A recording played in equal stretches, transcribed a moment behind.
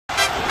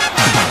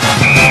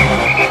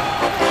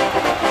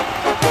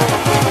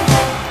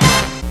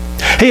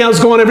Hey,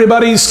 how's it going,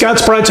 everybody? Scott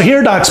Spreitzer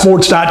here,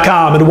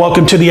 DocSports.com, and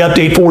welcome to the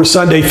update for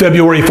Sunday,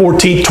 February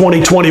 14th,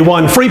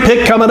 2021. Free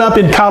pick coming up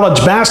in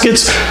college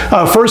baskets.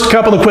 First,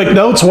 couple of quick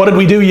notes. What did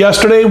we do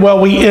yesterday? Well,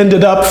 we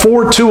ended up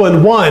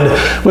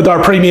 4-2-1 with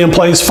our premium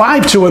plays,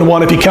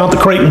 5-2-1 if you count the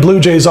Creighton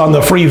Blue Jays on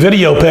the free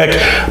video pick.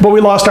 But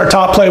we lost our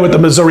top play with the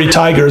Missouri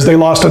Tigers. They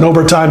lost in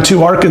overtime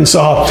to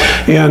Arkansas.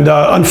 And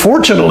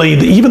unfortunately,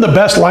 even the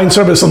best line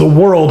service in the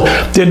world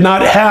did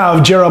not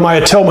have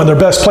Jeremiah Tillman, their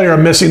best player,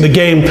 missing the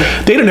game.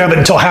 They didn't have it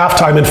until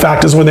halftime, in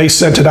fact, is when they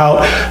sent it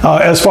out.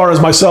 As far as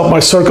myself, my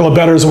circle of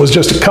bettors, it was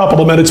just a couple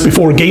of minutes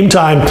before game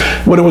time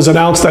when it was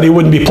announced that he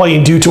wouldn't be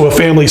playing due to a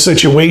family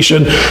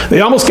situation.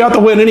 They almost got the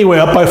win anyway,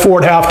 up by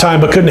 4 at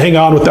halftime, but couldn't hang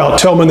on without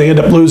Tillman. They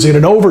ended up losing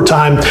in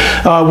overtime.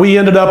 We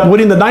ended up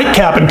winning the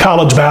nightcap in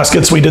college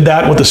baskets. We did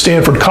that with the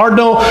Stanford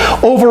Cardinal.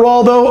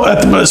 Overall, though,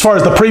 as far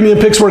as the premium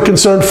picks were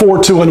concerned,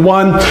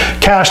 4-2-1.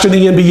 Cashed in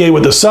the NBA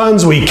with the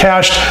Suns. We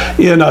cashed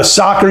in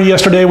soccer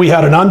yesterday. We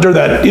had an under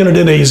that ended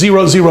in a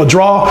 0-0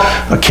 draw.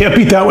 Can't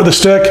beat that with a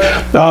stick.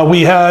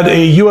 We had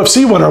a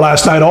UFC winner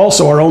last night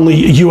also, our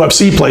only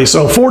UFC play.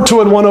 So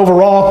 4-2-1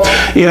 overall,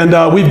 and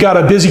we've got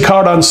a busy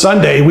card on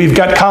Sunday. We've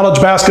got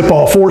college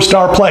basketball,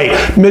 4-star play.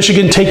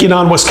 Michigan taking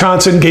on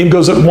Wisconsin. Game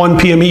goes at 1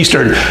 p.m.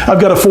 Eastern. I've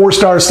got a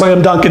 4-star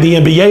slam dunk in the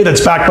NBA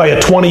that's backed by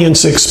a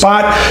 20-6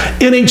 spot.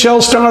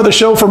 NHL star of the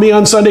show for me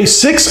on Sunday,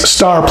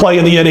 6-star play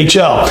in the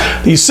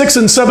NHL. These 6-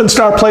 and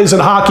 7-star plays in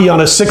hockey on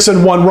a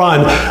 6-1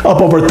 run, up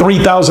over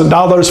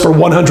 $3,000 for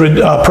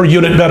 100 per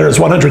unit bettors,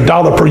 $100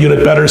 per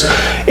unit bettors.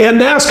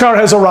 And NASCAR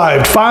has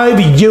arrived.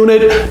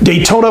 5-unit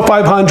Daytona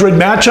 500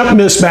 matchup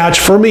mismatch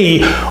for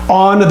me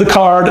on the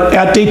card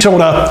at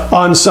Daytona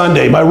on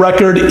Sunday. My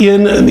record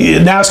in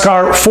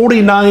NASCAR,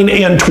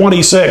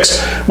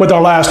 49-26 with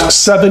our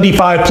last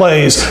 75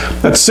 plays.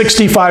 That's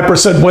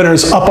 65%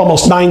 winners, up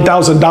almost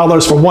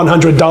 $9,000 for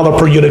 $100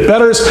 per unit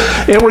bettors.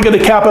 And we're going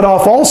to cap it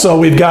off also.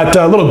 We've got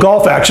a little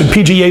golf action,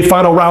 PGA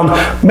final round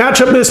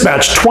matchup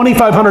mismatch,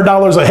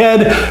 $2,500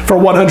 ahead for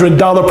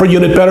 $100 per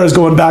unit bettors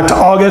going back to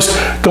August,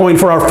 going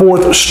for our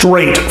 4th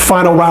straight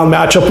final round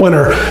matchup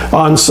winner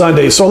on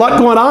Sunday. So a lot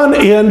going on,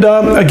 and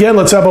again,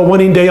 let's have a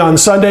winning day on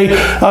Sunday.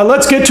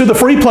 Let's get to the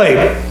free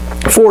play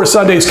for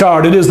Sunday's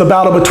card. It is the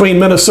battle between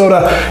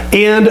Minnesota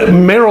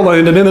and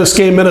Maryland, and in this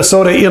game,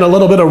 Minnesota in a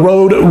little bit of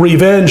road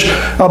revenge,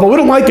 but we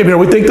don't like it here.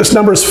 We think this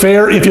number is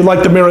fair if you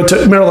like the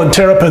Maryland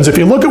Terrapins. If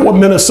you look at what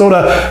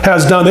Minnesota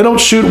has done, they don't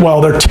shoot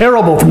well. They're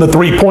terrible from the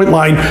three-point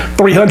line,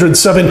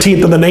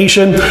 317th in the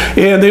nation,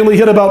 and they only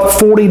hit about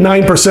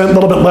 49%, a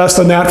little bit less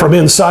than that from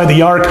inside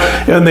the arc,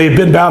 and they've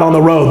been bad on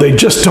the road. They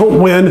just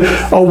don't win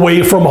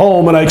away from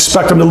home, and I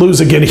expect them to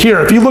lose again here.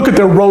 If you look at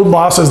their road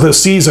losses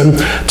this season,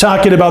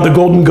 talking about the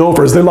Golden Gophers,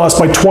 they lost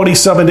by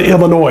 27 to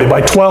Illinois,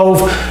 by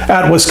 12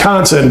 at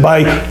Wisconsin,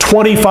 by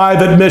 25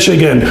 at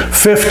Michigan,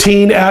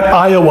 15 at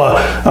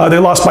Iowa. They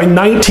lost by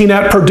 19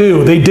 at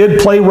Purdue. They did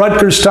play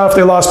Rutgers tough.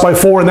 They lost by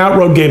 4 in that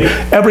road game.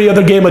 Every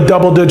other game a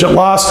double-digit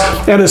loss.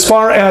 And as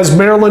far as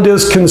Maryland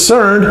is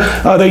concerned,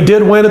 they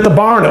did win at the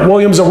Barn at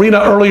Williams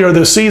Arena earlier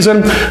this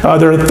season.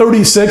 They're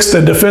 36th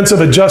in defensive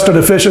adjusted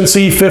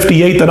efficiency,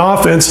 58th in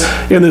offense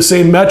in the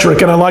same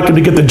metric, and I like them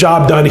to get the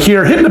job done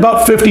here, hitting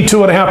about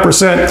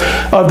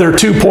 52.5% of their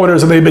two-pointers,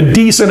 and they've been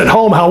decent at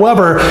home.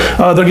 However,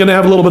 they're going to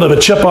have a little bit of a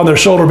chip on their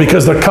shoulder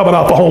because they're coming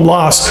off a home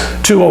loss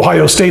to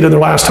Ohio State in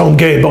their last home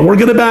game. But we're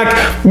going to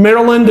back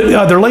Maryland.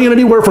 They're laying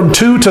anywhere from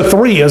 2 to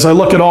 3 as I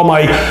look at all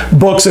my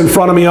books in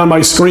front of me on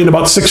my screen,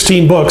 about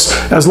 16 books,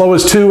 as low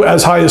as 2,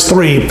 as high as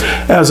 3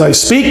 as I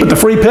speak. But the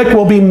free pick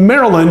will be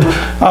Maryland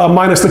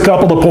minus the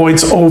couple of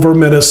points over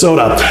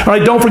Minnesota. All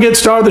right, don't forget,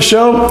 star of the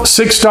show,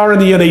 6-star in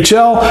the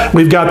NHL.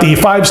 We've got the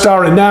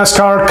 5-star in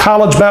NASCAR,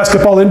 college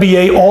basketball,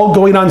 NBA, all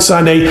going on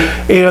Sunday,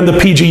 and the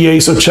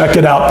PGA, so check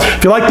it out.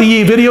 If you like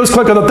the videos,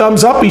 click on the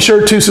thumbs up. Be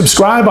sure to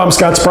subscribe. I'm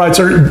Scott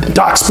Spreitzer,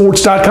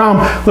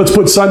 DocSports.com. Let's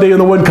put Sunday in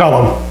the win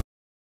column.